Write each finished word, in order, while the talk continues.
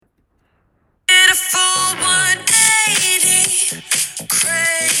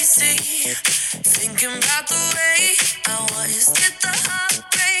Thinking about the way I was. Did the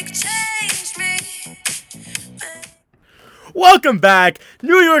heartbreak change me? Welcome back,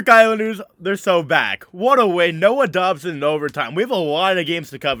 New York Islanders. They're so back. What a win. Noah Dobson in overtime. We have a lot of games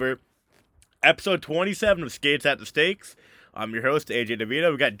to cover. Episode 27 of Skates at the Stakes. I'm your host, AJ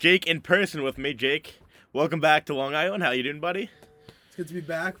DeVito. We got Jake in person with me. Jake, welcome back to Long Island. How you doing, buddy? It's good to be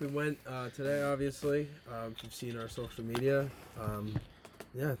back. We went today, obviously. If you've seen our social media.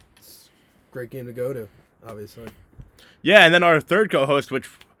 Yeah, it's a great game to go to, obviously. Yeah, and then our third co-host, which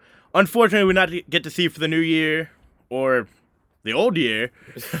unfortunately we not get to see for the new year or the old year,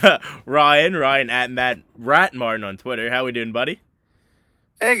 Ryan at Matt Ratmartin on Twitter. How we doing, buddy?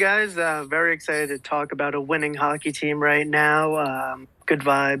 Hey guys, very excited to talk about a winning hockey team right now. Good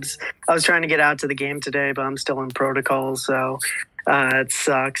vibes. I was trying to get out to the game today, but I'm still in protocol, so it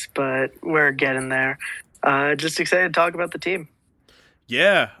sucks, but we're getting there. Just excited to talk about the team.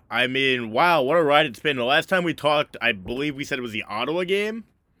 Yeah, I mean, wow, what a ride it's been. The last time we talked, I believe we said it was the Ottawa game.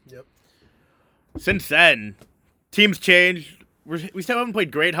 Yep. Since then, teams changed. We still haven't played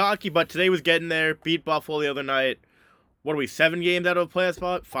great hockey, but today was getting there. Beat Buffalo the other night. What are we, 7 games out of a playoff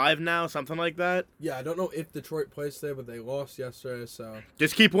spot? 5 now? Something like that? Yeah, I don't know if Detroit plays today, but they lost yesterday, so...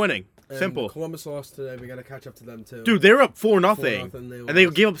 Just keep winning. And Simple. Columbus lost today. We got to catch up to them, too. Dude, they were up 4-0. 4-0, And they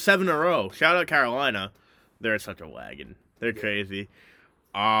gave up 7 in a row. Shout out Carolina. They're such a wagon. They're crazy.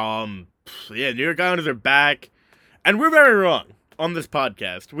 Yeah, New York Islanders are back. And we're very wrong on this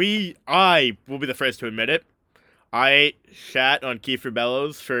podcast. I will be the first to admit it. I shat on Kiefer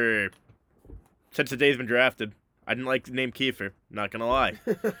Bellows since the day he's been drafted. I didn't like the name Kiefer. Not gonna lie.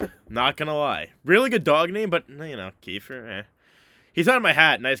 Not gonna lie. Really good dog name, but, Kiefer, eh. He's on my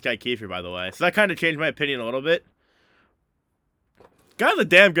hat. Nice guy Kiefer, by the way. So that kind of changed my opinion a little bit. Guy's a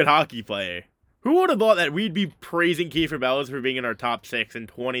damn good hockey player. Who would have thought that we'd be praising Kiefer Bellows for being in our top 6 in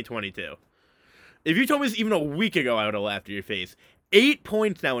 2022? If you told me this even a week ago, I would have laughed at your face. 8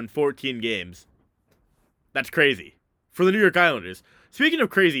 points now in 14 games. That's crazy. For the New York Islanders. Speaking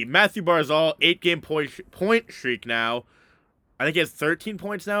of crazy, Matthew Barzal, 8-game point streak now. I think he has 13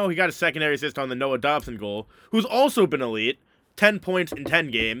 points now. He got a secondary assist on the Noah Dobson goal, who's also been elite. 10 points in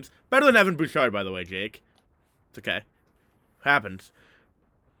 10 games. Better than Evan Bouchard, by the way, Jake. It's okay. Happens.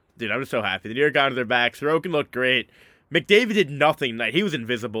 Dude, I'm just so happy. The New York Islanders are back. Sorokin looked great. McDavid did nothing tonight. He was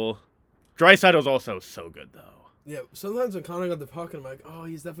invisible. Draisaitl's also so good, though. Yeah, sometimes when Connor got the puck, I'm like, oh,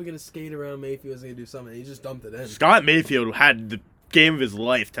 he's definitely going to skate around Mayfield. He's going to do something. He just dumped it in. Scott Mayfield had the game of his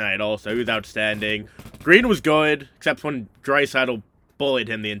life tonight also. He was outstanding. Green was good, except when Draisaitl bullied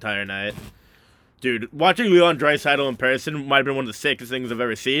him the entire night. Dude, watching Leon Draisaitl in person might have been one of the sickest things I've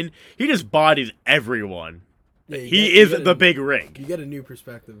ever seen. He just bodies everyone. Yeah, he is the big rig. You get a new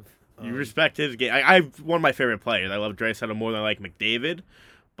perspective. You respect his game. I've one of my favorite players. I love Draisaitl more than I like McDavid,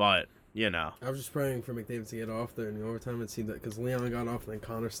 but, I was just praying for McDavid to get off there in the overtime. It seemed that because Leon got off and then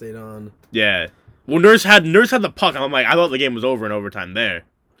Connor stayed on. Yeah. Well, Nurse had the puck. I'm like, I thought the game was over in overtime there.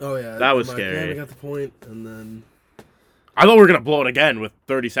 Oh, yeah. That was like, scary. Yeah, we got the point, and then... I thought we were going to blow it again with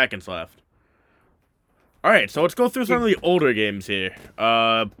 30 seconds left. All right, so let's go through some of the older games here.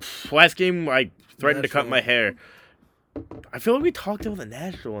 Last game, I threatened to cut my hair. I feel like we talked about the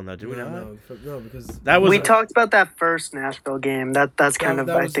Nashville one, though, did we not? No, because... We talked about that first Nashville game. That's kind of,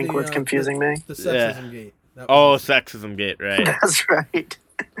 I think, what's confusing me. The sexism gate. Sexism gate, right. That's right.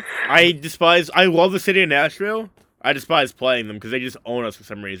 I love the city of Nashville. I despise playing them because they just own us for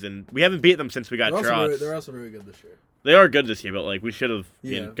some reason. We haven't beat them since we got Trotz. They're also really good this year. They are good this year, but we should have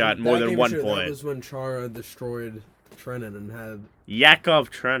got more than 1 point. That was when Chara destroyed Trennan and had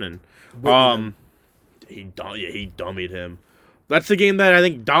Yakov Trennan. He dummied him. That's the game that I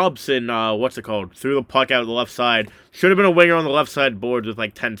think Dobson, threw the puck out the left side. Should have been a winger on the left side boards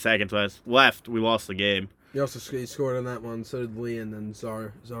with 10 seconds left. We lost the game. He scored on that one. So did Lee, and then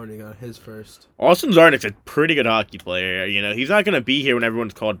Zarni got his first. Austin Zarnik's a pretty good hockey player. He's not going to be here when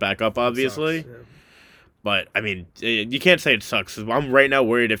everyone's called back up, obviously. Sucks, yeah. But, I mean, you can't say it sucks. I'm right now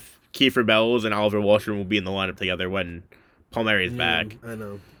worried if Kiefer Bellows and Oliver Wahlstrom will be in the lineup together when Palmieri is back. I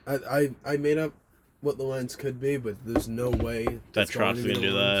know. I made up what the lines could be, but there's no way that Trotz is going to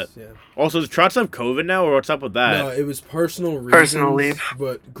do that. Yeah. Also, does Trotz have COVID now, or what's up with that? No, it was personal reasons. Personal leave.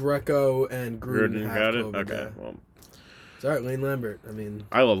 But Greco and Gruden have COVID. Okay, yeah. well. It's all right, Lane Lambert. I mean...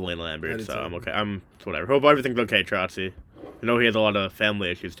 I love Lane Lambert, so I'm okay. It's whatever. Hope everything's okay, Trotzy. I know he has a lot of family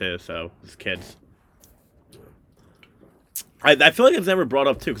issues, too, so his kids. I feel like it's never brought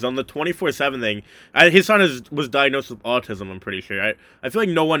up, too, because on the 24/7 thing, his son was diagnosed with autism, I'm pretty sure. I feel like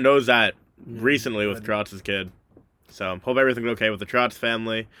no one knows that recently with Trotz's kid. So, hope everything's okay with the Trotz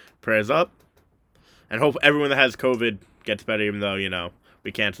family. Prayers up. And hope everyone that has COVID gets better, even though,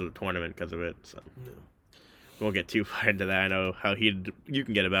 we canceled the tournament because of it. So No. we won't get too far into that. I know how heated you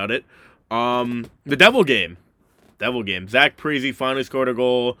can get about it. The Devil game. Zach Parise finally scored a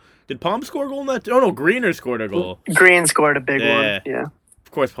goal. Did Palm score a goal in that? Oh no, Greener scored a goal. Green scored a big Yeah. one. Yeah.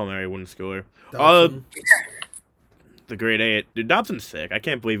 Of course, Palmieri wouldn't score. Dobson. The grade 8. Dude, Dobson's sick. I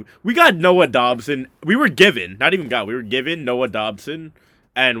can't believe we got Noah Dobson. We were given Noah Dobson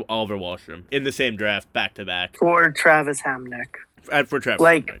and Oliver Wahlstrom in the same draft back to back. For Travis Hamnick. For Travis.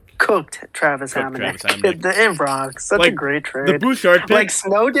 Like, Hamnick. cooked Travis Cooked Hamnick. Travis Hamnick. It rocks. Such a Like, great the trade. Bouchard pick. Like,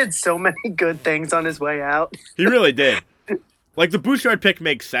 Snow did so many good things on his way out. He really did. Like, the Bouchard pick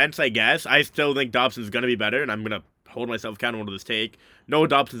makes sense, I guess. I still think Dobson's going to be better, and I'm going to hold myself accountable to this take. Noah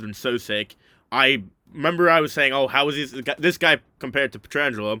Dobson's been so sick. I remember I was saying, oh, how is this guy compared to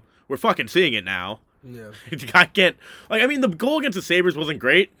Petrangelo? We're fucking seeing it now. Yeah. I can't... Like, I mean, the goal against the Sabres wasn't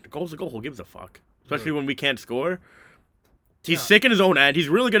great. The goal's a goal. Who gives a fuck? Especially when we can't score. He's sick in his own end. He's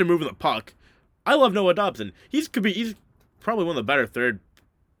really good at moving the puck. I love Noah Dobson. He's probably one of the better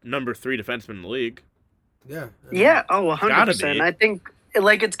number 3 defensemen in the league. Yeah. Yeah, Gotta 100%. be. I think,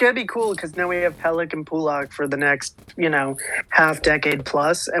 like, it's going to be cool because now we have Pellick and Pulak for the next, half decade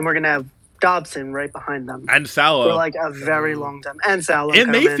plus, and we're going to have Dobson right behind them And Salo. for, like, a very long time. And Salo And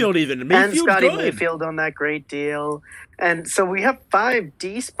coming. Mayfield even. And Mayfield's Scotty good. Mayfield on that great deal. And so we have 5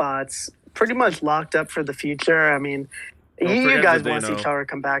 D spots pretty much locked up for the future. I mean, Don't you forget guys want to see Zdeno. Chara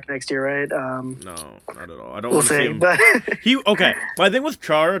come back next year, right? No, not at all. I don't We'll want to see see. him. But Okay, my thing with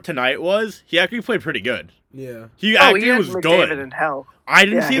Chara tonight was he actually played pretty good. Yeah. He oh, actually he had was McDavid good. in hell. I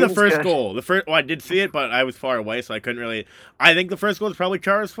didn't Yeah, see he the was first good. goal. I did see it, but I was far away, so I couldn't really. I think the first goal was probably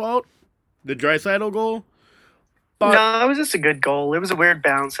Chara's fault. The Draisaitl goal. But No, it was just a good goal. It was a weird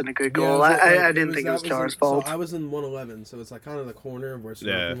bounce and a good goal. Yeah, I didn't think it was Chara's fault. So I was in 111, so it's like kind of the corner of where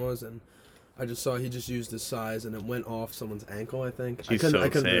Snowden was, and I just saw he just used his size, and it went off someone's ankle. I think. He's I so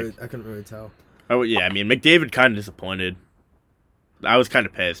couldn't really tell. oh yeah, I mean McDavid kind of disappointed. I was kind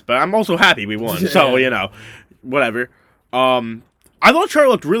of pissed, but I'm also happy we won. So whatever. I thought Chara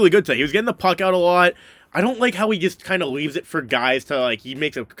looked really good today. He was getting the puck out a lot. I don't like how he just kind of leaves it for guys to like. He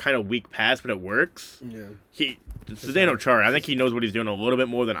makes a kind of weak pass, but it works. Yeah. Zdeno Chara, I think he knows what he's doing a little bit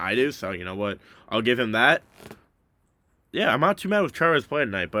more than I do, so you know what? I'll give him that. Yeah, I'm not too mad with Chara's play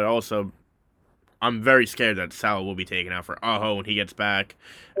tonight, but also I'm very scared that Sal will be taken out for Aho when he gets back,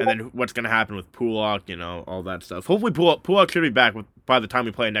 and then what's going to happen with Pulak, all that stuff. Hopefully Pulak should be back by the time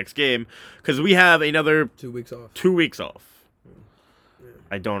we play next game, because we have another 2 weeks off. 2 weeks off.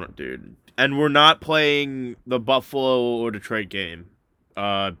 I don't, dude. And we're not playing the Buffalo or Detroit game.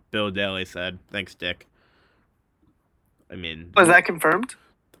 Bill Daly said. Thanks, Dick. I mean, Was that confirmed?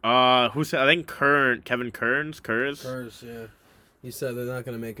 who said? I think Kevin Kurz. Curse, yeah. He said they're not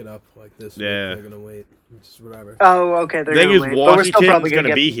gonna make it up like this. Yeah. Week. They're gonna wait. Just whatever. Oh, okay. They're The thing gonna is, wait. But we're still Washington's probably gonna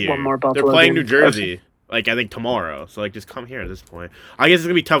get be here. One more They're Buffalo playing game. New Jersey. Like I think tomorrow. So like, just come here at this point. I guess it's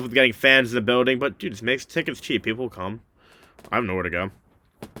gonna be tough with getting fans in the building, but dude, just makes tickets cheap. People will come. I have nowhere to go.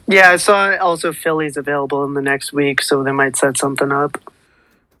 Yeah, I saw also Philly's available in the next week, so they might set something up.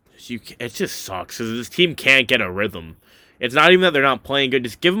 It just sucks because this team can't get a rhythm. It's not even that they're not playing good.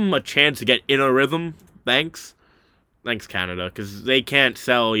 Just give them a chance to get in a rhythm. Thanks, Canada, because they can't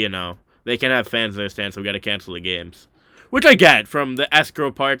sell. They can't have fans in their stands, so we got to cancel the games. Which I get from the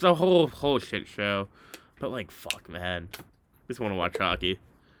escrow parts, a whole shit show. But like, fuck, man, just want to watch hockey.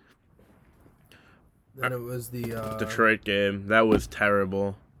 Then it was the Detroit game. That was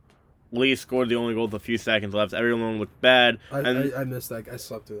terrible. Lee scored the only goal with a few seconds left. Everyone looked bad. I missed that. I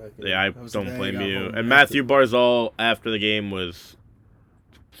slept through that game. Yeah, I That was the don't day blame got you. home. And Matthew Barzal, after the game, was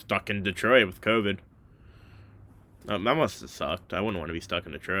stuck in Detroit with COVID. That must have sucked. I wouldn't want to be stuck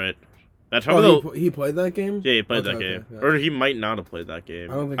in Detroit. That's probably Oh, he played that game? yeah, he played that Okay, game. yeah. Or he might not have played that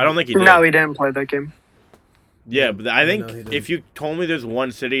game. I don't think he did. No, he didn't play that game. Yeah, but I think No, he didn't. if you told me there's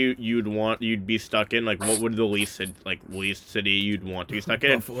one city you'd be stuck in, like what would the least city you'd want to be stuck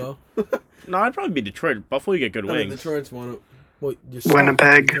in? Buffalo. No, I'd probably be Detroit. Buffalo, you get good No, wings. Detroit's one. Well, you're stuck.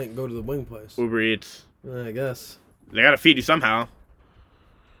 Winnipeg. You can't go to the wing place. Uber Eats. I guess. They gotta feed you somehow.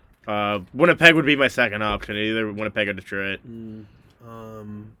 Winnipeg would be my second option, either Winnipeg or Detroit.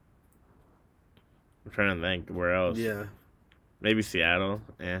 I'm trying to think where else. Yeah. Maybe Seattle.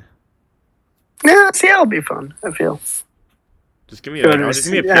 Yeah. Yeah, Seattle will be fun, I feel. Just give me Go a to just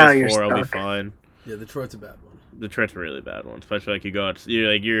give me a yeah, you're PS4. I'll be stuck. fine. Yeah, Detroit's a bad one. Detroit's a really bad one, especially like you go out.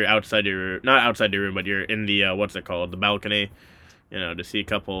 You're outside your not outside your room, but you're in the what's it called, the balcony. To see a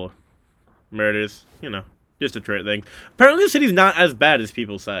couple murders. Just Detroit thing. Apparently, the city's not as bad as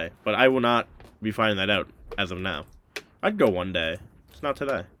people say, but I will not be finding that out as of now. I'd go one day. It's not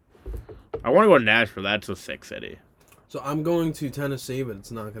today. I want to go to Nashville. That's a sick city. So I'm going to Tennessee, but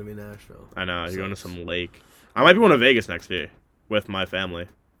it's not going to be Nashville. I know, you're going to Sucks. some lake. I might be going to Vegas next year with my family.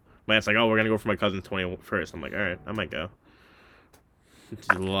 My aunt's like, oh, we're going to go for my cousin's 21st. I'm like, all right, I might go. It's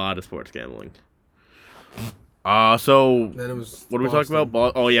a lot of sports gambling. So Then it was. what are we Boston. talking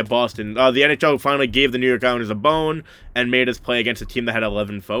about? Oh, yeah, Boston. The NHL finally gave the New York Islanders a bone and made us play against a team that had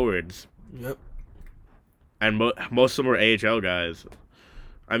 11 forwards. Yep. And most of them were AHL guys.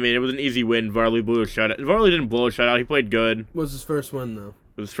 I mean, it was an easy win. Varley blew a shutout. Varley didn't blow a shutout. He played good. Was his first win though?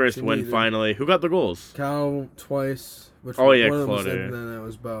 It was his first He win, needed- finally. Who got the goals? Cal twice. Which Oh, yeah, one of them was Clutter. him, and then that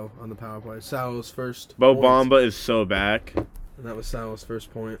was Bo on the power play. Sal was first. Bo point, Bamba is so back. And that was Sal's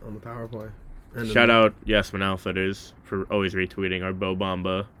first point on the power play. And Shout out, yes, Outfitters for always retweeting our Bo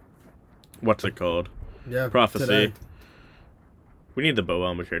Bamba. What's it called? Yeah. Prophecy. Today. We need the Bo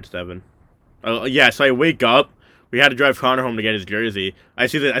Bamba shirts, Devin. Yeah, so I wake up. We had to drive Connor home to get his jersey. I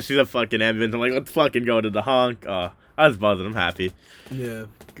see the fucking ambulance. I'm like, let's fucking go to the honk. I was buzzing. I'm happy. Yeah.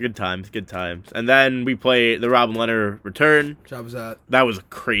 Good times, good times. And then we play the Robin Leonard return. Job was that. That was a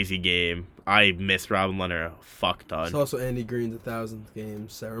crazy game. I missed Robin Leonard a fuck ton. It's also Andy Green's 1,000th game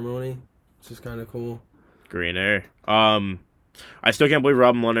ceremony, which is kind of cool. Greener. I still can't believe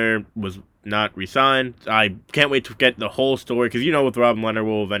Robin Leonard was not re-signed. I can't wait to get the whole story because you know with Robin Leonard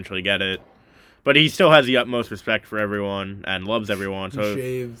we'll eventually get it. But he still has the utmost respect for everyone and loves everyone. He So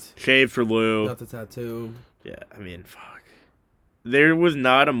shaved. shaved for Lou. Got the tattoo. Yeah, I mean, fuck. There was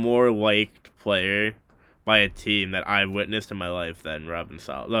not a more liked player by a team that I've witnessed in my life than Robin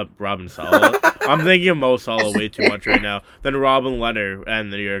Sala. I'm thinking of Mo Salah way too much right now than Robin Leonard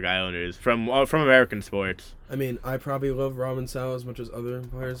and the New York Islanders from American sports. I mean, I probably love Robin Sal as much as other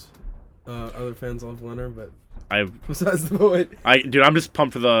players. Other fans love Leonard, but besides the point. Dude, I'm just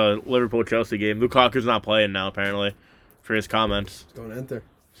pumped for the Liverpool-Chelsea game. Lukaku's not playing now, apparently, for his comments. It's going to enter.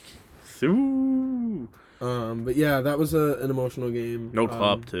 Ooh. But yeah, that was an emotional game. No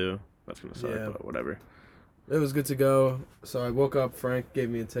Klopp, too. That's going to suck, yeah. but whatever. It was good to go. So I woke up. Frank gave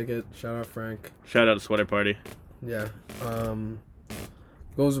me a ticket. Shout out Frank. Shout out to Sweater Party. Yeah.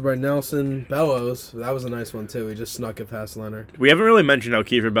 Goals were by Nelson Bellows. That was a nice one too. He just snuck it past Leonard. We haven't really mentioned how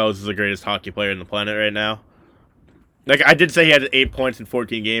Kiefer Bellows is the greatest hockey player on the planet right now. Like, I did say he had 8 points in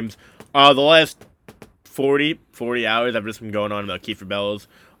 14 games. The last 40 hours, I've just been going on about Kiefer Bellows.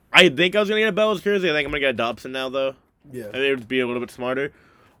 I think I was going to get a Bellows jersey. I think I'm going to get a Dobson now, though. Yeah. I think it would be a little bit smarter.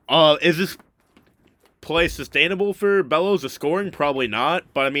 Is this play sustainable for Bellows? The scoring? Probably not.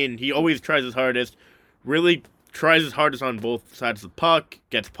 But, I mean, he always tries his hardest. Really tries his hardest on both sides of the puck.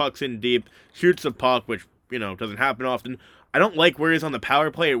 Gets pucks in deep. Shoots the puck, which, doesn't happen often. I don't like where he's on the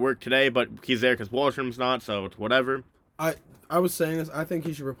power play. It worked today, but he's there because Wallstrom's not, so it's whatever. I was saying this. I think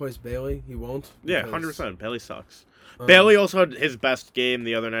he should replace Bailey. He won't. Yeah, because, 100%. Bailey sucks. Bailey also had his best game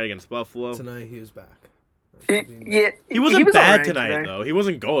the other night against Buffalo. Tonight he was back. Yeah, He wasn't was bad alright tonight, today. though. He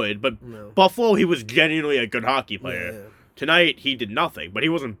wasn't good, but No. Buffalo, he was genuinely a good hockey player. Yeah. Tonight, he did nothing, but he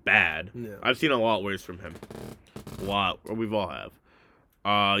wasn't bad. Yeah. I've seen a lot worse from him. A lot. We've all have.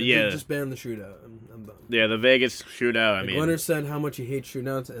 They Yeah. Just ban the shootout. I'm done. Yeah, the Vegas shootout, I mean... Leonard said how much he hates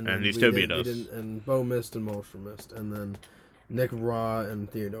shootouts, and then he we still didn't- beat us. we didn't- and Bo missed and Molstrom missed, and then Nick Raw and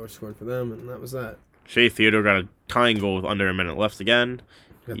Theodore scored for them, and that was that. Shea Theodore got a tying goal with under a minute left again.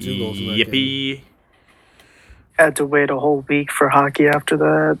 Got 2 goals in that game. Yippee. Had to wait a whole week for hockey after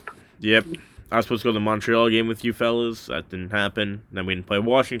that. Yep. I was supposed to go to the Montreal game with you fellas. That didn't happen. Then we didn't play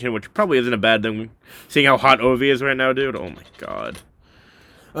Washington, which probably isn't a bad thing. Seeing how hot Ovi is right now, dude. Oh my god.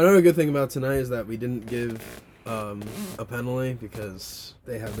 Another good thing about tonight is that we didn't give a penalty because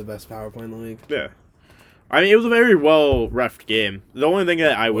they have the best power play in the league. Yeah. I mean, it was a very well refed game. The only thing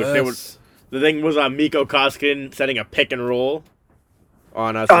that I wish there was, the thing was Mikko Koskinen setting a pick and roll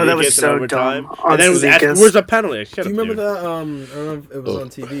on us. Oh, that was so dumb. And then it was Cizikas. where's the penalty? Shut Do you up, remember dude. that? I don't know if it was on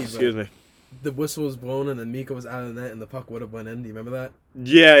TV, Excuse but me. the whistle was blown and then Miko was out of the net and the puck would have went in. Do you remember that?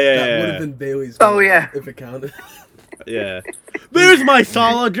 Yeah, That would have been Bailey's Oh, goal yeah. if it counted. yeah. There's my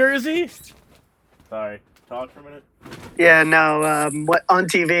Sala jersey. Sorry. Talk for a minute. Yeah, no. What on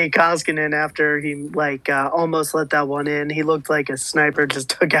TV, Koskinen after he almost let that one in, he looked like a sniper. Just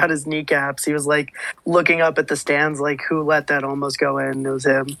took out his kneecaps. He was looking up at the stands, like who let that almost go in? It was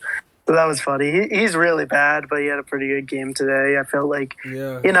him. So that was funny. He's really bad, but he had a pretty good game today. I felt like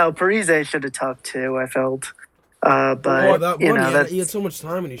Yeah. Parise should have tucked too. I felt, but Oh, that one, that's he had so much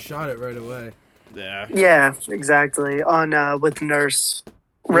time and he shot it right away. Yeah. yeah, exactly. On with Nurse,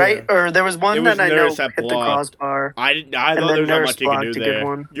 right? Yeah. Or there was one It was that I know Nurse hit that the blocked. crossbar. I And thought then there was not Nurse much you could blocked do a good there.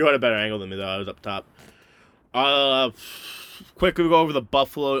 one. You had a better angle than me though. I was up top. Quickly go over the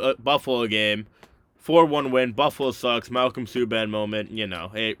Buffalo game. 4-1 win. Buffalo sucks. Malcolm Subban moment. You know,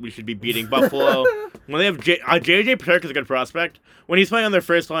 hey, we should be beating Buffalo. When they have JJ Paterka is a good prospect. When he's playing on their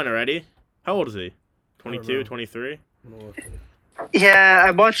first line already. How old is he? 22, 23? Yeah,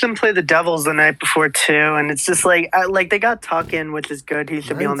 I watched him play the Devils the night before too, and it's just like they got Tuck in, which is good. He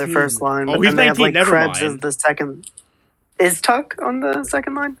should be on their 19. first line. Oh, but he's then they have 19, like never Krebs mind. as the second. Is Tuck on the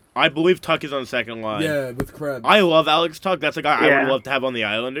second line? I believe Tuck is on the second line. Yeah, with Krebs. I love Alex Tuck. That's a guy I Yeah. would love to have on the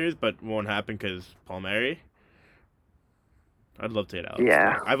Islanders, but won't happen because Palmieri. I'd love to get Alex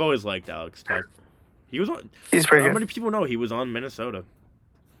Yeah. Tuck. I've always liked Alex Tuck. He was on. He's pretty How good. many people know he was on Minnesota?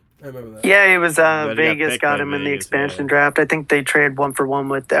 I remember that. Yeah, he was. he got Vegas picked got by him in the Vegas, expansion yeah. draft. I think they traded 1-for-1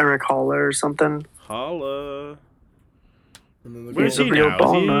 with Eric Haller or something. Holla. And then the Where's goal- he real now?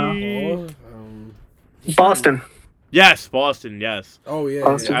 ball Is now. he... Boston. Yes, Boston. Yes. Oh yeah,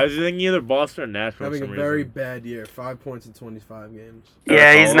 Boston. I was thinking either Boston or Nashville. having for a some very reason. bad year. 5 points in 25 games. Yeah,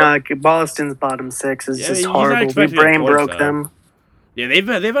 Eric he's Haller? not. Boston's bottom six is Yeah, just he's not horrible. We expecting brain points, broke though. them. Yeah, they've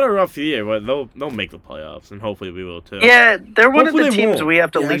had a rough year, but they'll make the playoffs, and hopefully we will too. Yeah, they're one of Hopefully the they teams won't. we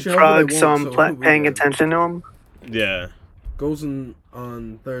have to Yeah, actually, hopefully leapfrog, they so won't, I'm so who we paying get? attention to them. Yeah. Goals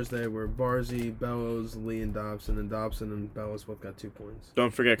on Thursday were Barzy, Bellows, Lee, and Dobson. And Dobson and Bellows both got 2 points.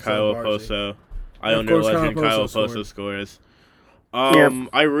 Don't forget So Kyle Barzy. Oposo. Yeah, of Islander course, legend Kyle Kyle Oposo Oposo scores. Yep.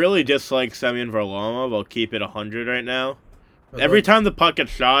 I really dislike Semyon Varlamov. I'll keep it 100 right now. I Every thought- time the puck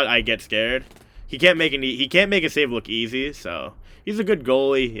gets shot, I get scared. He can't make a save look easy, so he's a good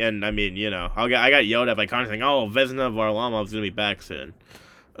goalie. And I mean, you know, I got yelled at by Connor saying, "Oh, Vezina Varlamov's gonna be back soon."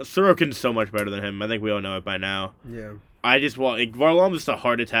 Sorokin's so much better than him. I think we all know it by now. Yeah. I just want Varlamov's just a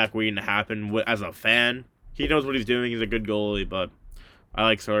heart attack waiting to happen as a fan. He knows what he's doing. He's a good goalie, but I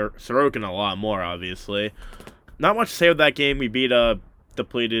like Sorokin a lot more. Obviously, not much to say with that game. We beat We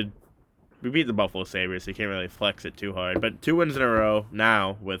beat the Buffalo Sabres, so you can't really flex it too hard. But 2 wins in a row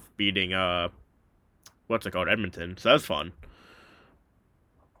now with beating Edmonton. So that's fun.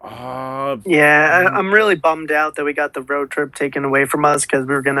 Yeah, I'm really bummed out that we got the road trip taken away from us because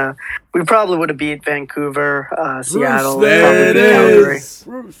we probably would have beat Vancouver, Seattle, there it probably Calgary. is.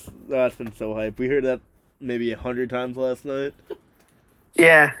 That's been so hype. We heard that maybe 100 times last night.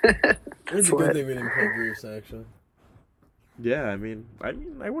 Yeah. It's a good lit. thing we didn't play Bruce, actually. Yeah, I mean,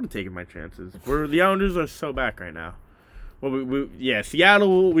 I would have taken my chances. The Islanders are so back right now. Well,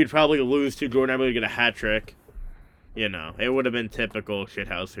 Seattle, we'd probably lose to. Jordan Eberle would get a hat trick. You know, it would have been typical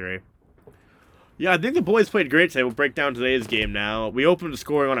shithousery. Yeah, I think the boys played great today. We'll break down today's game now. We opened the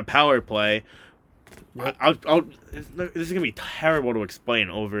scoring on a power play. Yep. This is gonna be terrible to explain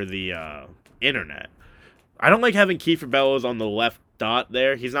over the internet. I don't like having Kiefer Bellows on the left dot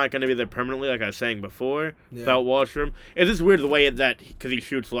there. He's not going to be there permanently, like I was saying before, Yeah. without Wallstrom. It's just weird the way that, because he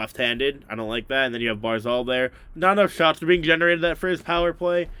shoots left-handed. I don't like that. And then you have Barzal there. Not enough shots were being generated that first power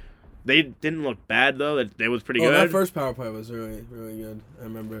play. They didn't look bad, though. It was pretty good. That first power play was really, really good. I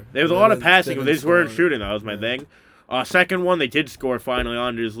remember. There was a And lot then of passing, but they just weren't score. shooting. That was my Yeah. thing. Second one, they did score finally.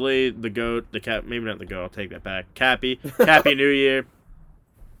 Anders Lee, the GOAT, maybe not the GOAT, I'll take that back. Cappy New Year.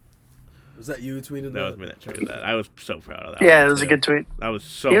 Was that you who tweeted That was that? me that tweeted that. I was so proud of that. Yeah, one, it was a too. good tweet. I was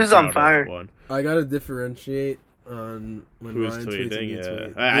so He was proud on of fire. that one. I gotta differentiate on when Who's Ryan tweets and tweeting, you yeah.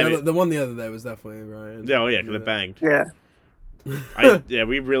 tweet. I mean- The one the other day was definitely Ryan. Yeah, because it banged. Yeah.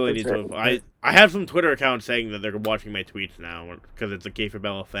 We really need That's to. I have some Twitter accounts saying that they're watching my tweets now because it's a Kiefer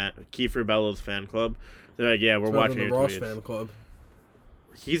Bellows fan club. They're like, yeah, we're It's better watching than your the Ross tweets. fan club.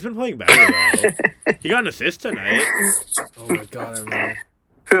 He's been playing better though. He got an assist tonight. Oh my god, I remember.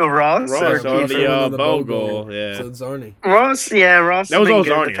 Who, Ross? Ross Or on Kiefer the Kiefer? won Bow goal. Yeah, So Zarni. Ross, yeah, Ross That has was been all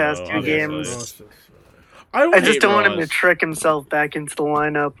good Zarni, the past though, 2 obviously. games. Ross. don't I just hate don't want him to Ross. trick himself back into the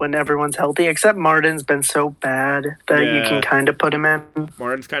lineup when everyone's healthy, except Martin's been so bad that you Yeah. can kind of put him in.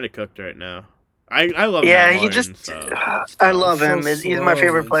 Martin's kind of cooked right now. I love Yeah, Matt he Martin, just. so. I love So him. He's my slow,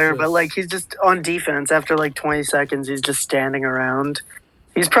 favorite it's player, but just- like he's just on defense after like 20 seconds. He's just standing around.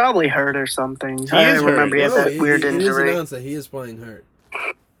 He's probably hurt or something. I is remember he hurt. had No, that weird it is injury. announced that he is playing hurt.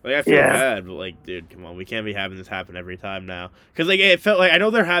 Like, I feel Yeah. bad, but like, dude, come on, we can't be having this happen every time now. Because like, it felt like I know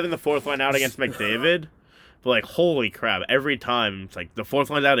they're having the fourth line out against McDavid, but like, holy crap, every time it's like the fourth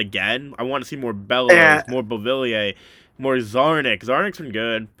line's out again. I want to see more Bellows, Yeah. more Beauvillier, more Zarnik. Zarnik's been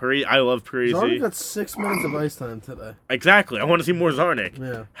good. I love Zarni Parisi. got 6 minutes of ice time today. Exactly, I want to see more Zarnik.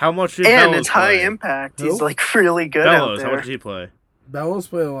 Yeah. How much did And Bellows it's high play? impact. Who? He's like really good Bellows, out how there. much did he play? Bellows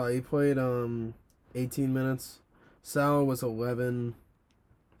played a lot. He played 18 minutes. Sal was 11.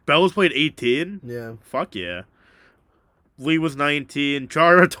 Bellows played 18. Yeah. Fuck yeah. Lee was 19.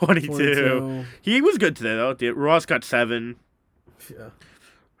 Chara 22. 22. He was good today though. Ross got 7. Yeah.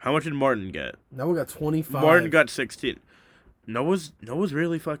 How much did Martin get? Now we got 25. Martin got 16. Noah's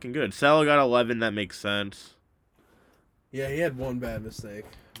really fucking good. Sal got 11. That makes sense. Yeah, he had one bad mistake,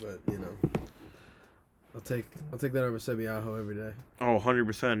 but I'll take that over Sebiaho every day. Oh,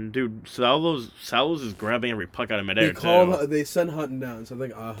 100%. Dude, Salos is grabbing every puck out of midair, too. They sent Hutton down, so I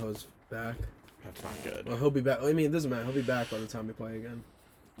think Aho's back. That's not good. Well, he'll be back. I mean, it doesn't matter. He'll be back by the time we play again.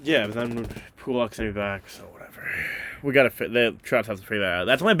 Yeah, but then Pulak's gonna be back, so whatever. We gotta the Trots have to figure that out.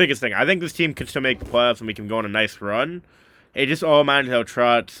 That's my biggest thing. I think this team can still make the playoffs and we can go on a nice run. It just all matters how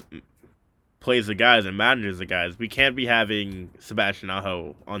Trots plays the guys and manages the guys. We can't be having Sebastian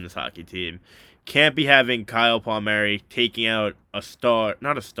Aho on this hockey team. Can't be having Kyle Palmieri taking out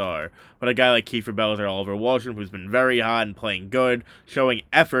not a star, but a guy like Kiefer Bells or Oliver Wahlstrom, who's been very hot and playing good, showing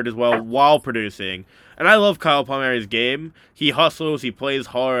effort as well while producing. And I love Kyle Palmieri's game. He hustles, he plays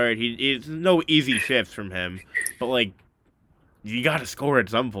hard, it's no easy shifts from him. But, like, you gotta score at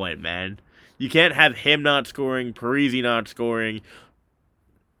some point, man. You can't have him not scoring, Parisi not scoring,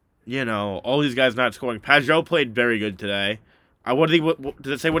 all these guys not scoring. Pajot played very good today. What did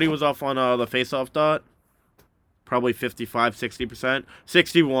it say what he was off on the face-off dot? Probably 55, 60%.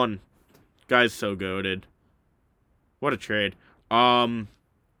 61. Guy's so goated. What a trade. The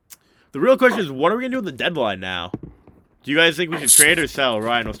real question is, what are we going to do with the deadline now? Do you guys think we should trade or sell?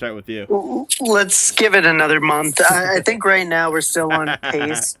 Ryan, we'll start with you. Let's give it another month. I think right now we're still on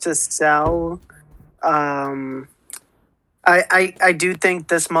pace to sell. I do think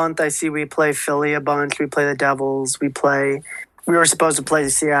this month I see we play Philly a bunch. We play the Devils. We were supposed to play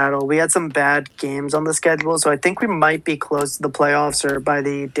Seattle. We had some bad games on the schedule, so I think we might be close to the playoffs, or by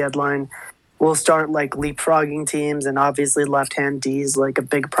the deadline we'll start like leapfrogging teams, and obviously left-hand D is like a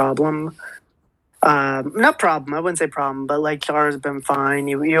big problem. Not problem, I wouldn't say problem, but like Chara's been fine.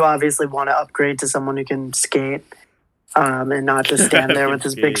 You obviously want to upgrade to someone who can skate, and not just stand there with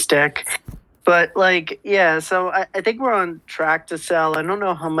his big stick. But so I think we're on track to sell. I don't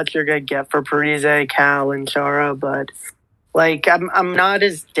know how much you're gonna get for Parise, Cal, and Chara, but I'm not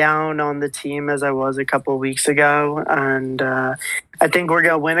as down on the team as I was a couple of weeks ago, and I think we're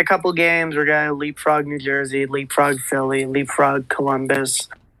gonna win a couple games. We're gonna leapfrog New Jersey, leapfrog Philly, leapfrog Columbus,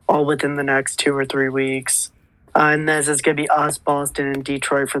 all within the next 2 or 3 weeks. And this is gonna be us, Boston, and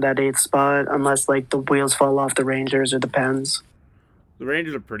Detroit for that 8th spot, unless the wheels fall off the Rangers or the Pens. The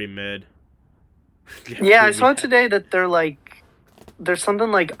Rangers are pretty mid. Yeah, I saw today that there's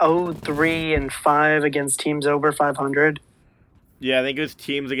something like 0-3-5 against teams over 500. Yeah, I think it was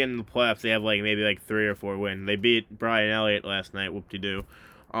teams again in the playoffs. They have maybe 3 or 4 wins. They beat Brian Elliott last night. Whoop-de-doo.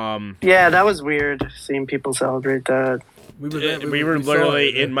 Yeah, that was weird seeing people celebrate that. We were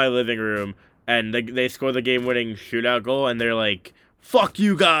literally in my living room, and they scored the game-winning shootout goal, and they're like, "Fuck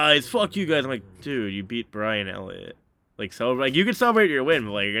you guys, fuck you guys." I'm like, dude, you beat Brian Elliott. You can celebrate your win,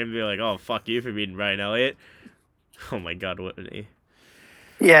 but you're gonna be like, "Oh, fuck you for beating Brian Elliott." Oh my God, Whitney.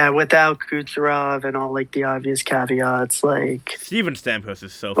 Yeah, without Kucherov and all the obvious caveats, Steven Stamkos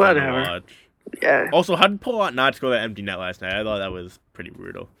is so fun to watch. Yeah. Also, how did Palat not score that empty net last night? I thought that was pretty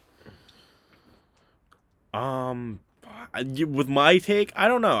brutal. With my take, I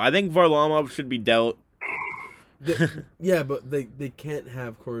don't know. I think Varlamov should be dealt. Yeah, but they can't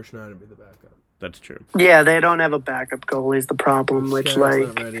have Corey Schneider be the backup. That's true. Yeah, they don't have a backup goalie is the problem, which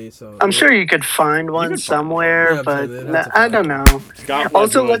not ready, so I'm sure you could find one somewhere, Yeah, but I don't know. Scott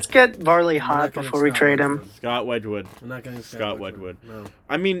Also, Wedgwood. let's get Varley not hot getting before we Scott trade him. Wedgwood. Scott Wedgwood. I'm not getting Scott Wedgwood. No.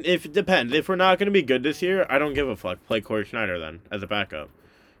 I mean, if it depends. If we're not going to be good this year, I don't give a fuck. Play Corey Schneider then as a backup.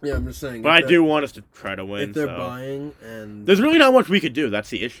 Yeah, I'm just saying. But I do want us to try to win. If they're so. buying and There's really not much we could do.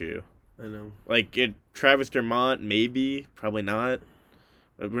 That's the issue. I know. Travis Dermott, maybe, probably not.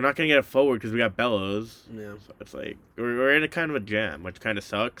 We're not gonna get a forward because we got Bellows. Yeah. So it's we're in a kind of a jam, which kind of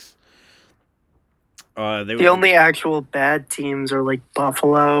sucks. The only actual bad teams are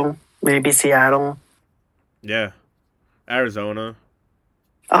Buffalo, maybe Seattle, Yeah, Arizona.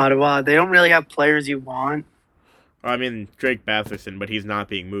 Ottawa. They don't really have players you want. I mean Drake Batherson, but he's not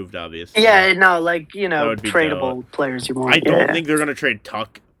being moved, obviously. Yeah, no, That would be tradable players you want. I don't think they're gonna trade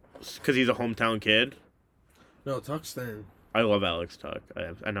Tuck because he's a hometown kid. No, Tuck's staying. I love Alex Tuck.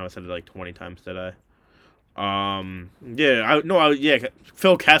 I know I said it 20 times today.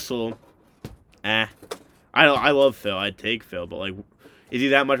 Phil Kessel. I love Phil. I'd take Phil, but is he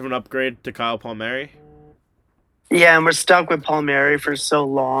that much of an upgrade to Kyle Palmieri? Yeah, and we're stuck with Palmieri for so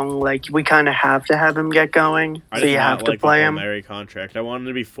long. We kind of have to have him get going, so you have to play the him. Palmieri contract. I want him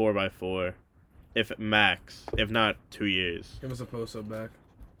to be 4x4, if max, if not 2 years. Give us a Poso back.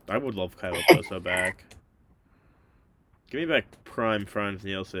 I would love Kyle Poso back. Give me back prime Franz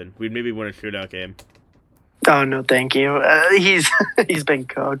Nielsen. We'd maybe win a shootout game. Oh no, thank you. He's been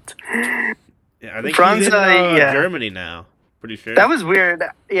cooked. Yeah, I think Franz, he's in yeah. Germany now. Pretty sure. That was weird.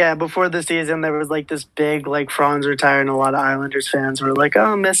 Yeah, before the season, there was like this big like Franz retired, and a lot of Islanders fans were like,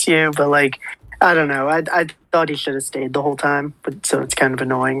 "Oh, miss you," but like, I don't know. I thought he should have stayed the whole time, but so it's kind of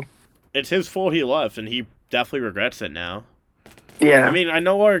annoying. It's his fault he left, and he definitely regrets it now. Yeah, I mean, I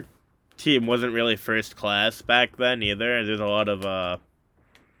know our team wasn't really first class back then either, and there's a lot of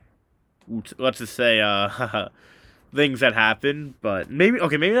let's just say things that happen, but maybe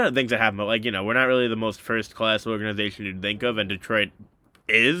not things that happen, but like, we're not really the most first class organization you'd think of, and Detroit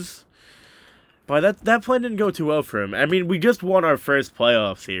is. But that plan didn't go too well for him. I mean, we just won our first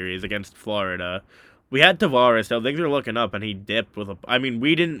playoff series against Florida. We had Tavares, so things were looking up, and he dipped with a. I mean,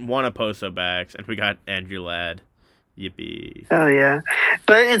 we didn't want a Poso backs, and we got Andrew Ladd. Yippee! oh yeah,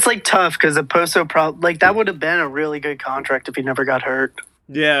 but it's like tough because Oposo like that would have been a really good contract if he never got hurt.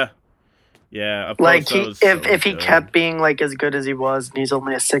 Yeah. Yeah, Like Oposo's if he good. kept being like as good as he was, and he's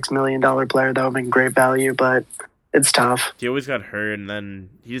only a $6 million player, that would have been great value. But it's tough. He always got hurt, and then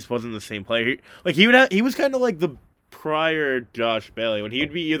he just wasn't the same player. He was kind of like the prior Josh Bailey, when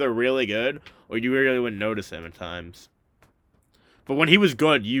he'd be either really good or you really wouldn't notice him at times. But when he was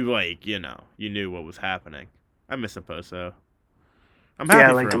good, you knew what was happening. I miss Oposo. I'm happy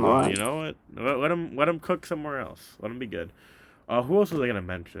I liked for him him. a lot. You know what? Let him cook somewhere else. Let him be good. Who else was I gonna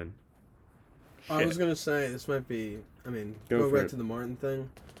mention? I Shit. was gonna say this might be. I mean, Go go for back it. to the Martin thing.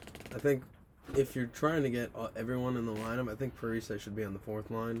 I think if you're trying to get everyone in the lineup, I think Parise should be on the fourth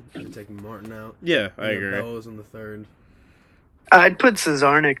line and taking Martin out. Yeah, I And agree. Bellows on the third. I'd put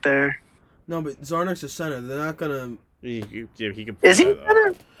Cesarnik there. No, but Zarnik's a center. They're not gonna. He could. Is he play, though.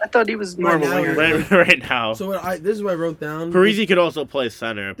 center? I thought he was Right normal now, winger. right now? So this is what I wrote down. Parisi could also play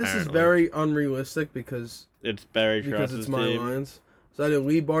center. Apparently. This is very unrealistic because It's Barry it's Trotz' my team. lines. So I did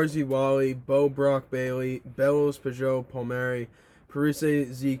Lee Barzy-Wally, Bo Brock Bailey, Bellows Peugeot Palmieri,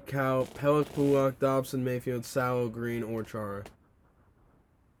 Parise Zeke Cow, Pellick Pulak, Dobson Mayfield, Salo Green, or Chara.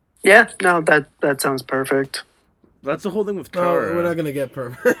 Yeah, no, that sounds perfect. That's the whole thing with No, Chara. we're not gonna get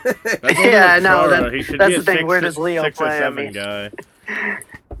perfect. That's the whole Yeah, thing with no, Chara. He should that's be a the thing. six- Where does Leo 6 or play? I 7 mean- guy.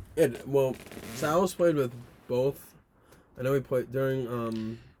 Well, Salos played with both. I know he played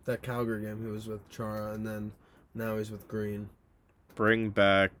during that Calgary game. He was with Chara, and then now he's with Green. Bring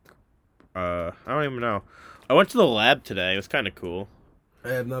back. I don't even know. I went to the lab today. It was kind of cool. I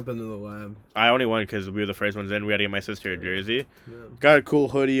have not been to the lab. I only went because we were the first ones in. We had to get my sister a jersey. Yeah. Got a cool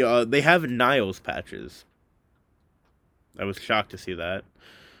hoodie. They have Niles patches. I was shocked to see that.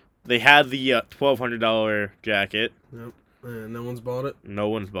 They had the $1,200 jacket. Yep. And no one's bought it. No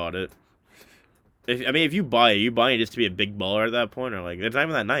one's bought it. If you buy it, you buy it just to be a big baller at that point, or like it's not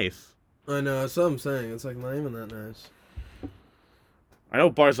even that nice. I know. That's what I'm saying. It's like not even that nice. I know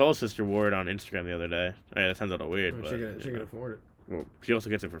Barzal's sister wore it on Instagram the other day. That sounds a little weird, She but can afford it. well, she also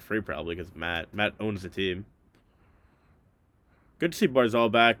gets it for free probably because Matt owns the team. Good to see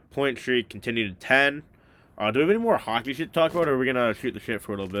Barzal back. Point streak continued to 10. Do we have any more hockey shit to talk about, or are we gonna shoot the shit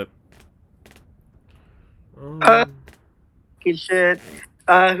for a little bit? Uh, Good shit.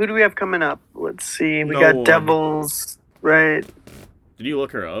 Who do we have coming up? Let's see. We No got one. Devils, right? Did you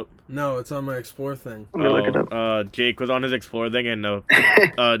look her up? No, it's on my Explore thing. Let me look it up. Jake was on his Explore thing, and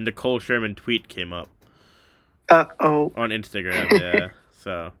Nicole Sherman tweet came up Oh. on Instagram. Yeah,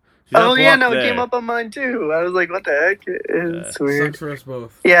 so. she's Oh not yeah, blocked no, it there. came up on mine too. I was like, what the heck? It's weird. Sucks for us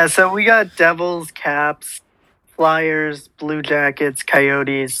both. Yeah, so we got Devils, Caps, Flyers, Blue Jackets,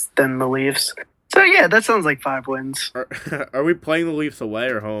 Coyotes, then the Leafs. So yeah, that sounds like 5 wins Are we playing the Leafs away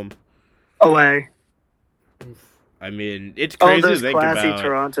or home? away. I mean, it's Oh, crazy to those think classy about.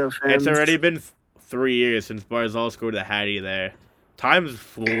 Toronto fans. It's already been 3 years since Barzal scored a hattie there. Time's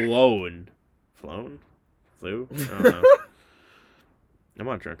flown. Flown? Flew? I don't know. I'm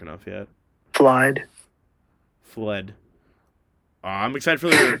not drunk enough yet. Flied. Fled. I'm excited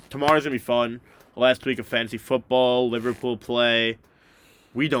for tomorrow's gonna be fun. Last week of fantasy football, Liverpool play.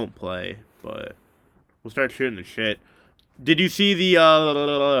 We don't play, but we'll start shooting the shit. Did you see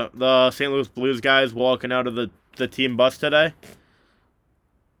the St. Louis Blues guys walking out of the team bus today?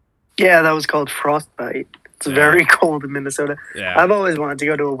 Yeah, that was called Frostbite. It's Yeah. very cold in Minnesota. Yeah. I've always wanted to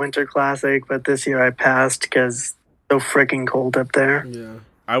go to a winter classic, but this year I passed because it's so freaking cold up there. Yeah.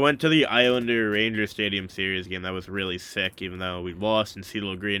 I went to the Islander Ranger Stadium Series game. That was really sick, even though we lost and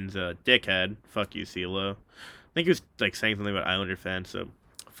CeeLo Green's a dickhead. Fuck you, CeeLo. I think he was like saying something about Islander fans, so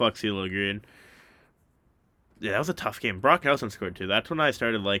fuck CeeLo Green. Yeah, that was a tough game. Brock Nelson scored too. That's when I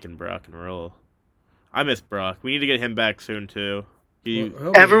started liking Brock and roll. I miss Brock. We need to get him back soon too.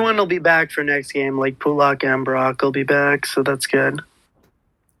 Well, Everyone will be back for next game. Like Pulak and Brock will be back, so that's good.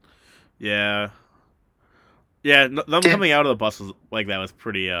 Yeah. Yeah, them coming out of the bus was, like that was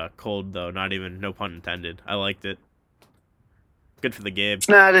pretty cold though. Not even, no pun intended. I liked it. Good for the game. It's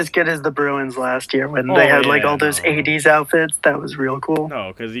not as good as the Bruins last year when Oh, they had like yeah, all those no. 80s outfits. That was real cool.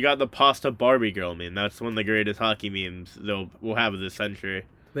 No, because you got the pasta Barbie girl meme. That's one of the greatest hockey memes we'll have this century.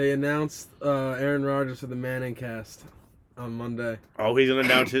 They announced Aaron Rodgers for the Manning cast on Monday, Oh, he's gonna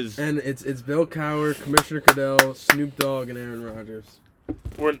announce his. and it's Bill Cowher, Commissioner Goodell, Snoop Dogg, and Aaron Rodgers.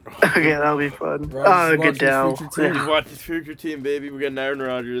 We're, Okay, that'll be fun. Rodgers Oh, watching Goodell. his future team. He's watching his future team, baby. We're getting Aaron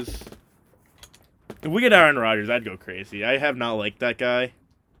Rodgers. If we get Aaron Rodgers, I'd go crazy. I have not liked that guy.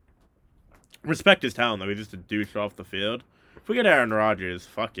 Respect his talent, though. He's just a douche off the field. If we get Aaron Rodgers,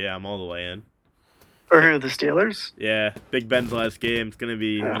 fuck yeah, I'm all the way in. For who? The Steelers? Yeah, Big Ben's last game. It's going to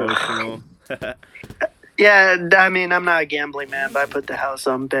be emotional. Yeah, I mean, I'm not a gambling man, but I put the house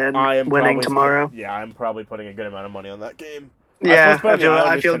on Ben I am winning probably tomorrow. Yeah, I'm probably putting a good amount of money on that game. Yeah, supposed to play the I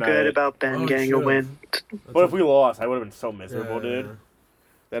Islanders feel tonight. good about Ben Oh, getting a should've. win. But if we lost, I would have been so miserable, Yeah. dude.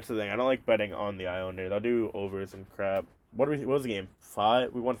 That's the thing. I don't like betting on the Islanders. I'll do overs and crap. What was the game?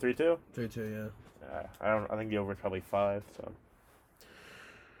 5? We won 3-2? 3-2, yeah. I think the over is probably 5. So.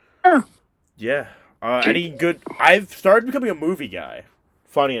 Huh. Yeah. Any good? I've started becoming a movie guy.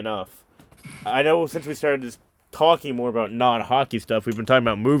 Funny enough, I know since we started just talking more about non-hockey stuff, we've been talking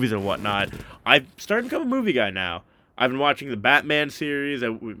about movies and whatnot. I've started to become a movie guy now. I've been watching the Batman series.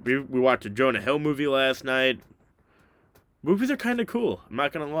 We watched a Jonah Hill movie last night. Movies are kind of cool. I'm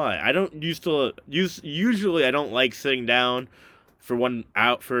not gonna lie. I don't usually I don't like sitting down for an Me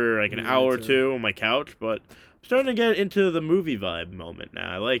hour or too. two on my couch, but I'm starting to get into the movie vibe moment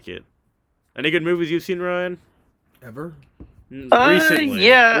now. I like it. Any good movies you've seen, Ryan? Ever? Recently.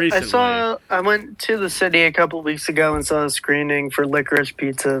 Yeah, Recently. I went to the city a couple weeks ago and saw a screening for Licorice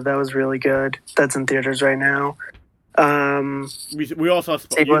Pizza. That was really good. That's in theaters right now. We all saw. See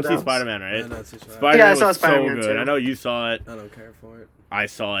You what didn't see else? Spider-Man, right? Yeah, that's just right. Spider-Man Yeah, I saw was Spider-Man so good. too. I know you saw it. I don't care for it. I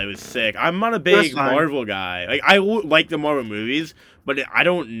saw it. It was sick. I'm not a It was big fine. Marvel guy. Like I like the Marvel movies, but I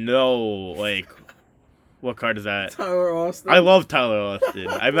don't know like what card is that. Tyler Austin. I love Tyler Austin.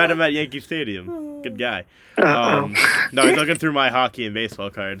 I met him at Yankee Stadium. Good guy. Uh-oh. No, he's looking through my hockey and baseball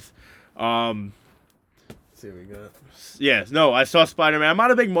cards. Let's see what we got. Yes, no, I saw Spider-Man. I'm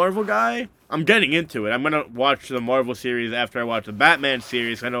not a big Marvel guy. I'm getting into it. I'm gonna watch the Marvel series after I watch the Batman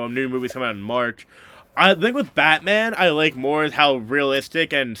series. I know a new movie's coming out in March. I think with Batman, I like more is how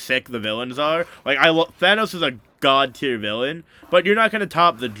realistic and sick the villains are. Like Thanos is a god tier villain, but you're not gonna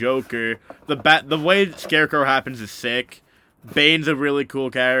top the Joker. The way Scarecrow happens is sick. Bane's a really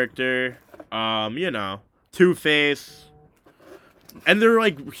cool character. Two-Face. And they're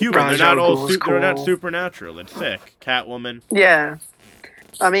like human. Ra's They're not al all Ghul's they're not cool. supernatural. It's sick. Catwoman. Yeah.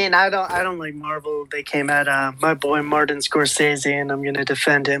 I mean, I don't like Marvel. They came at my boy Martin Scorsese, and I'm gonna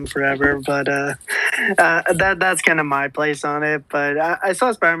defend him forever. But that's kind of my place on it. But I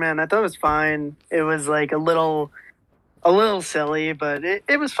saw Spider-Man. I thought it was fine. It was like a little silly, but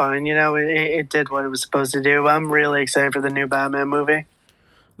it was fine. You know, it did what it was supposed to do. I'm really excited for the new Batman movie.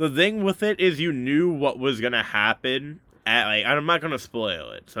 The thing with it is you knew what was gonna happen. I'm not gonna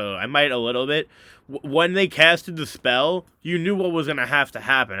spoil it, so I might a little bit. When they casted the spell, you knew what was gonna have to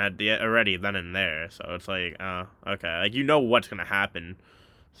happen already then and there. So it's like, okay, like you know what's gonna happen.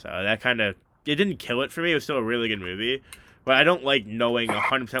 So that kind of it didn't kill it for me. It was still a really good movie, but I don't like knowing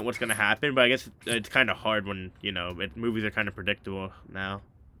 100% what's gonna happen. But I guess it's kind of hard when movies are kind of predictable now.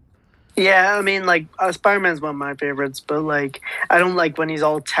 Yeah, I mean, like, Spider-Man's one of my favorites, but, like, I don't like when he's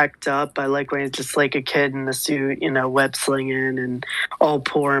all teched up. I like when he's just, like, a kid in a suit, web slinging and all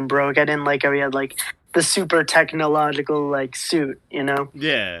poor and broke. I didn't like how he had, like, the super technological, like, suit,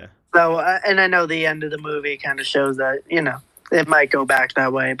 Yeah. So, and I know the end of the movie kind of shows that, it might go back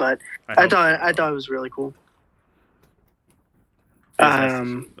that way, but I thought it was really cool.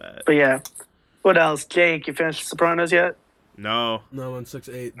 But, yeah. What else? Jake, you finished Sopranos yet? No. No, on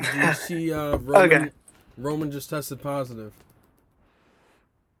 6-8. Did you see Roman? Okay. Roman just tested positive.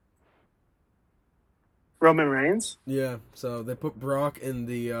 Roman Reigns? Yeah, so they put Brock in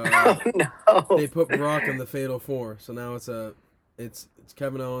the Oh, no. they put Brock in the Fatal Four. So now it's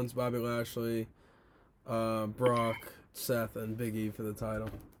Kevin Owens, Bobby Lashley, Brock, Seth, and Big E for the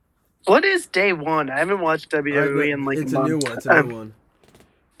title. What is day one? I haven't watched WWE in like it's a month. new one. It's a new one.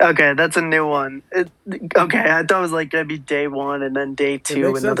 Okay, that's a new one. Okay, I thought it was like gonna be day one and then day It two,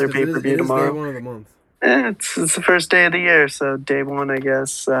 makes sense another 'cause pay per view it is day tomorrow. one of the month. It's the first day of the year, so day one, I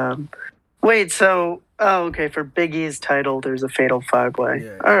guess. Wait, so okay, for Big E's title, there's a fatal 5-way.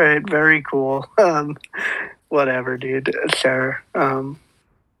 Yeah. All right, very cool. Whatever, dude. Sure.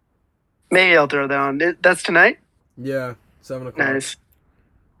 Maybe I'll throw that on. That's tonight. Yeah, 7:00. Nice.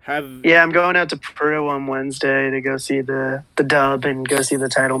 Have Yeah, I'm going out to Peru on Wednesday to go see the dub and go see the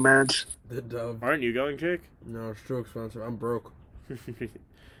title match. The dub. aren't you going, Jake? No, it's too expensive. I'm broke.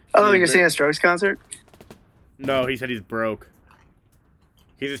 Oh, you're seeing a Strokes concert? No, he said he's broke.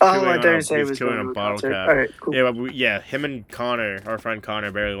 He's just Oh, chewing I on thought a, you said he he's was chewing going on to a a bottle concert. cap. All right, cool. Yeah, yeah, him and Connor, our friend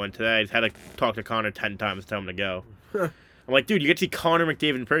Connor, barely went today. I just had to talk to Connor 10 times to tell him to go. I'm like, dude, you get to see Connor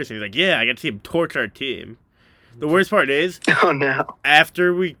McDavid in person. He's like, yeah, I get to see him torch our team. The worst part is, Oh no.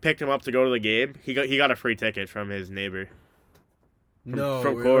 after we picked him up to go to the game, he got a free ticket from his neighbor. No,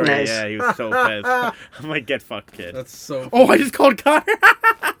 From really? Corey. Nice. Yeah, he was so pissed. I'm like, get fucked, kid. That's so. Oh, I just called Connor.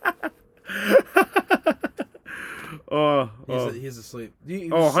 Oh, He's asleep. He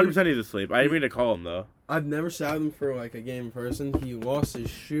oh, was asleep. 100% he's asleep. I didn't mean to call him, though. I've never sat with him for like a game in person. He lost his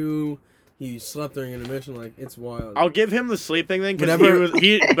shoe. He slept during intermission. Like, it's wild. I'll give him the sleep thing then, because Whenever-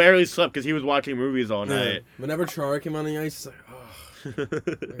 he barely slept because he was watching movies all Yeah. night. Whenever Chara came on the ice, it's like, oh,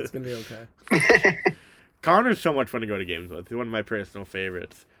 it's gonna be okay. Connor's so much fun to go to games with. He's one of my personal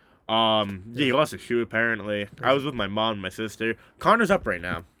favorites. Yeah, he lost his shoe, apparently. I was with my mom and my sister. Connor's up right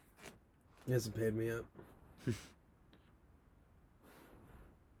now. He hasn't paid me yet.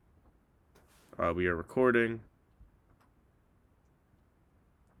 We are recording.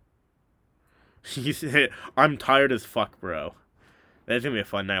 He said, I'm tired as fuck, bro. That's gonna be a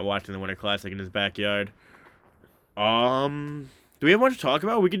fun night watching the Winter Classic in his backyard. Do we have much to talk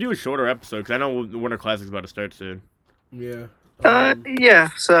about? We could do a shorter episode, because I know the Winter Classic's about to start soon. Yeah. Yeah.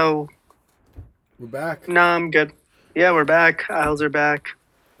 So We're back. no, I'm good. Yeah, we're back. Isles are back.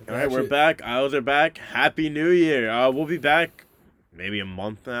 Alright, we're back. Isles are back. Happy New Year. We'll be back maybe a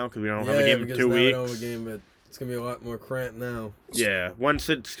month now, because we don't have a game in because 2 now we weeks. don't have a game, but it's gonna be a lot more cramped now. Yeah, once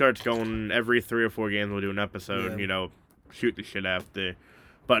it starts going every 3 or 4 games, we'll do an episode, Yeah. Shoot the shit after.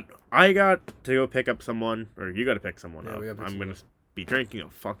 But I got to go pick up someone, or you got to pick someone Yeah, up. we gotta pick I'm someone going to be drinking a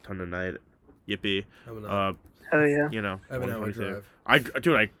fuck ton tonight. Yippee. I have an Oh yeah. I have an hour 122.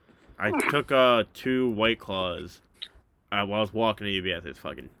 drive. I took 2 White Claws while I was walking to UBS. It's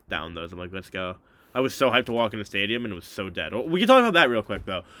fucking down those. I'm like, let's go. I was so hyped to walk in the stadium, and it was so dead. We can talk about that real quick,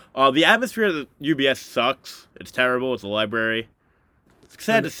 though. The atmosphere at the UBS sucks. It's terrible. It's a library. It's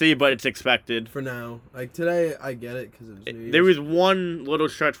sad to see, but it's expected. For now, like today, I get it because it was New Year's. There was one little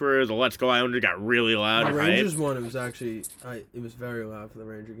stretch where the Let's Go Islanders got really loud. the Right? Rangers one. It was actually, it was very loud for the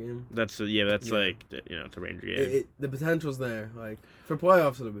Ranger game. That's Yeah. like, it's a Ranger game. The potential's there. Like for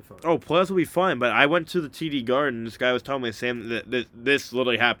playoffs, it'll be fun. Oh, plus will be fine. But I went to the TD Garden. This guy was telling me saying that this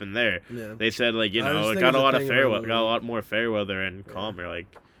literally happened there. Yeah. They said like I just it think got it's a a lot of thing fair around the got a league. lot more fair weather and calmer. Like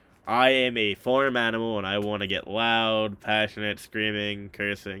I am a farm animal and I want to get loud, passionate, screaming,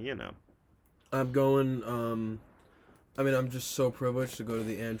 cursing. I'm going. I'm just so privileged to go to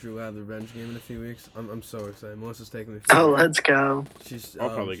the Andrew Ladd Revenge game in a few weeks. I'm so excited. Melissa's taking me. Oh, let's go. She's. I'll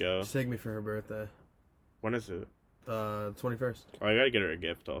probably go. She's taking me for her birthday. When is it? 21st. Oh, I gotta get her a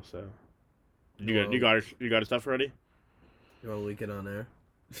gift also. You Well- got her stuff ready? You want to leak it on air?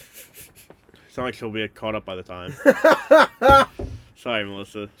 It's not like she'll be caught up by the time. Sorry,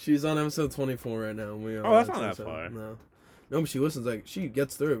 Melissa. She's on episode 24 right now. And we are Oh, that's on not that episode- far. No, but she listens she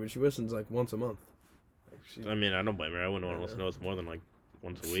gets through it, but she listens like once a month. Like, she, I mean, I don't blame her. I wouldn't want to listen to us more than like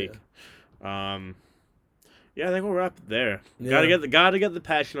once a Yeah. week. Yeah, I think we'll wrap it there. Yeah. Gotta get the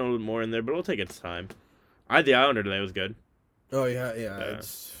passion a little bit more in there, but it'll take its time. I had the Islander today. It was good. Oh yeah.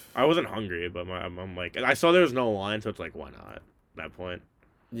 It's I wasn't hungry, but I'm like, I saw there was no line, so it's like, why not? At that point,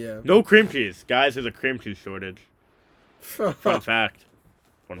 yeah. no cream cheese, guys. There's a cream cheese shortage. Fun fact.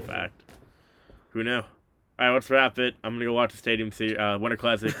 Fun fact. Who knew? All right, let's wrap it. I'm gonna go watch the Stadium Winter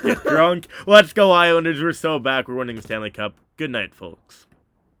Classic. Get drunk. Let's go Islanders. We're so back. We're winning the Stanley Cup. Good night, folks.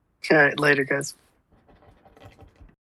 All right, later, guys.